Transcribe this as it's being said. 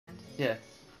Yeah.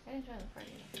 I didn't join the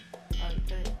party. Oh, you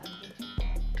put it on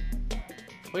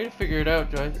YouTube. Way to figure it out,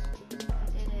 Joyce. I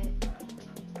did it.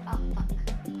 Oh, fuck.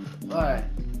 Why?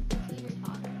 See your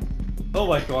talk. Oh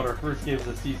my god, our first game is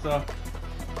a seesaw?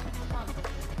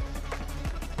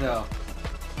 No.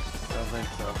 I don't think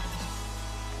so.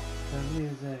 The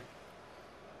music.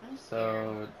 I'm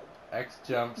So, X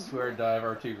jump, square dive,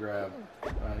 R2 grab.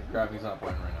 Grabbing's not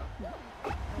point right now.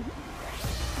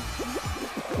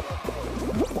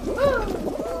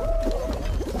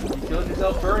 You killed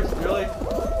yourself first, really?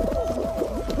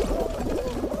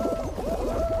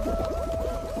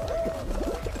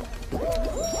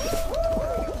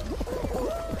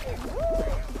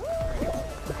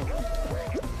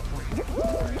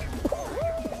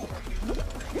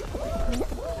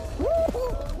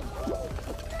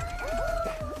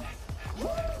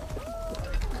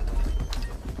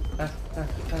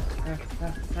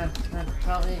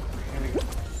 Help me. Here we go.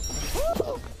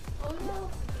 Oh no!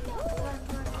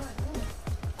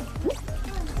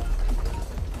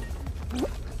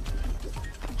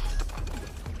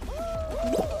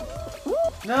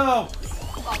 No!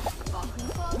 Fuck, fuck,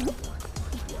 fuck.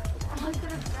 Oh, I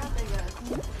could have grabbed that guy.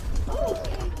 Oh,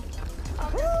 okay.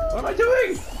 What am I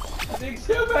doing? I'm being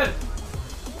stupid!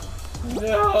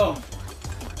 No!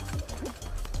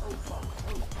 Oh, fuck.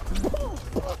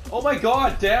 Oh my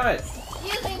god, damn it!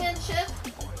 Using midship.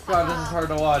 God, this is hard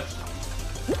to watch.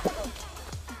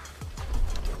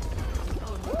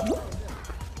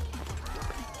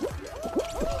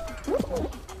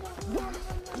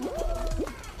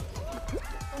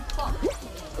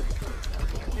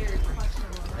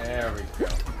 There we go.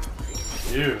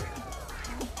 You.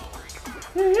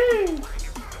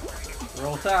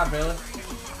 Roll time, Bailey.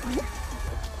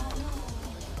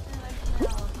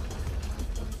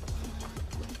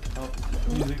 Oh,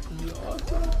 music is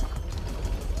awesome.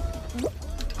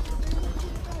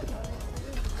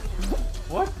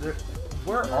 What?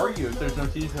 Where are you if there's no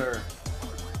teaser?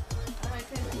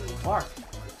 Mark.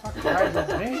 Fuck, why is that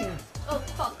name? Oh,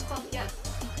 fuck, yes.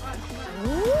 Run.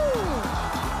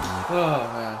 Oh,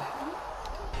 man.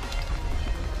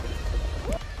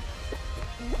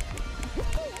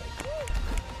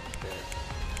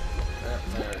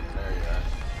 There you are.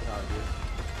 Oh, dude.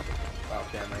 Wow,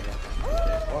 camera again.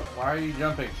 Okay. What? Why are you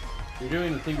jumping? You're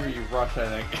doing the thing where you rush, I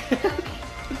think.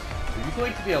 Are you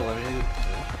going to be eliminated?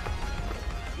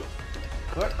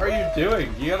 What are you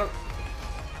doing? You gotta...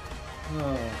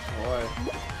 Oh, boy.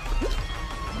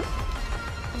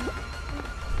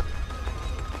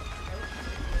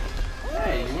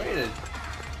 Hey, you waited.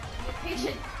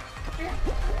 Patient.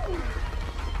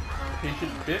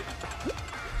 Patient bit.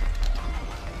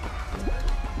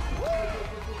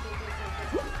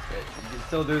 Okay, you can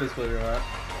still do this, believe it or not.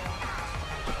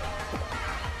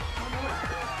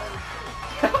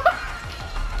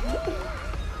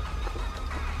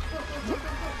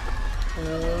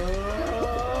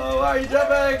 Oh, why are you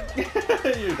jumping?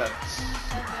 You're done.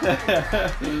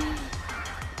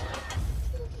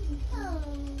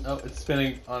 Oh, it's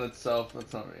spinning on itself.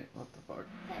 That's not right. What the fuck?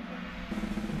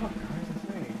 Look, where's the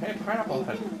thing? Hey, pineapple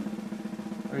head.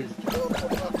 Where is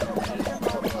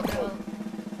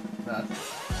That's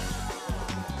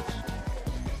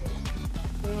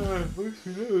wish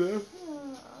we knew that.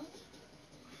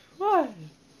 What?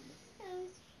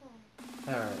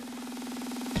 Alright.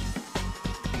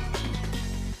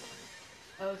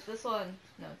 Oh, it's this one.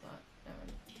 No, it's not.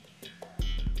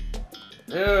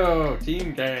 Never mind. Ew,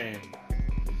 team game.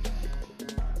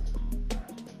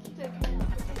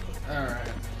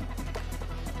 Alright.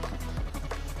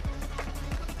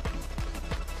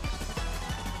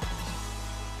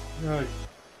 Right.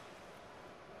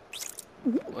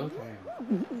 Okay.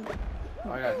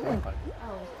 Oh, I got a tail button.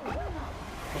 Oh.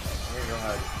 Here you go,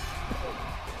 hug.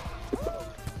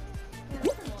 Yeah,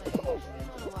 that's annoying. You should be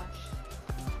able to watch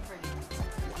Freddy.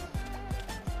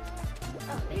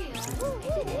 Oh, there you go. I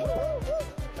did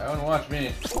it. That wouldn't watch me.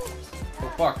 Oh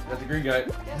fuck, that's a green guy.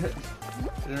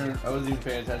 I wasn't even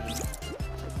paying attention.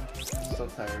 I'm so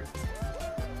tired.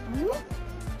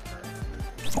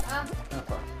 Ah, Oh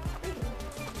fuck.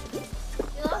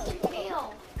 you lost your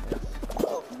tail.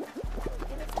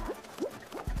 Get it back.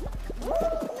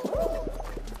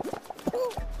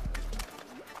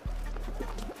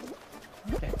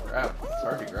 Can't grab. It's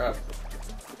hard to grab.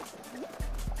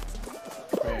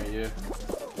 Come here, you.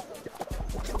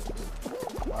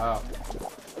 Wow.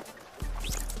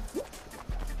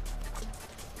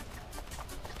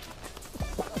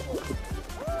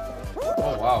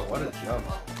 Oh wow, what a jump.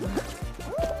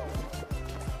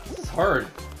 This is hard.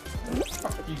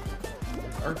 Fuck you.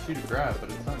 R2 to grab, but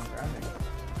it's not grabbing.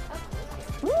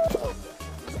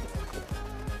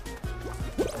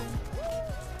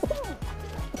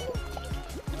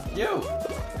 You!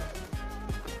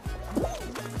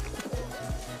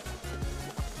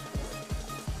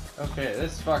 Okay,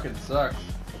 this fucking sucks.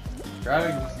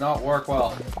 Grabbing does not work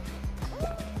well.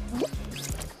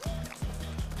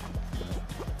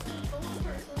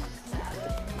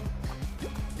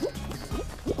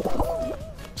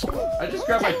 I just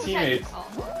grabbed my teammates.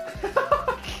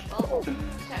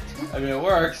 I mean, it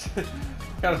works.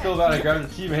 Kind of feel bad I grabbed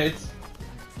the teammates.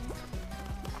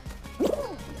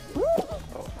 Oh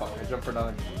fuck, I jumped for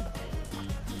another.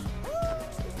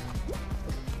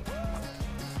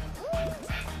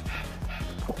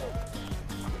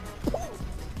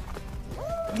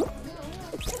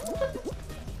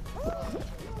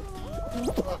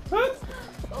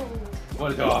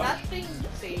 What a dog. That thing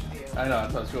saved you. I know,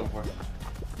 that's what I was going for.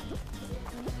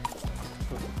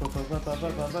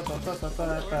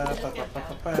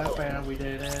 We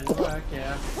did it,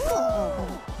 yeah.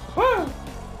 Woo!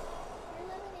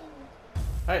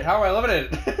 Hey, how are I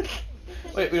eliminated?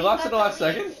 Wait, we lost in the last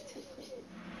second?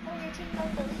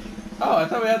 Oh, I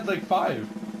thought we had like 5.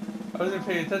 I wasn't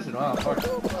paying attention. Wow, fuck.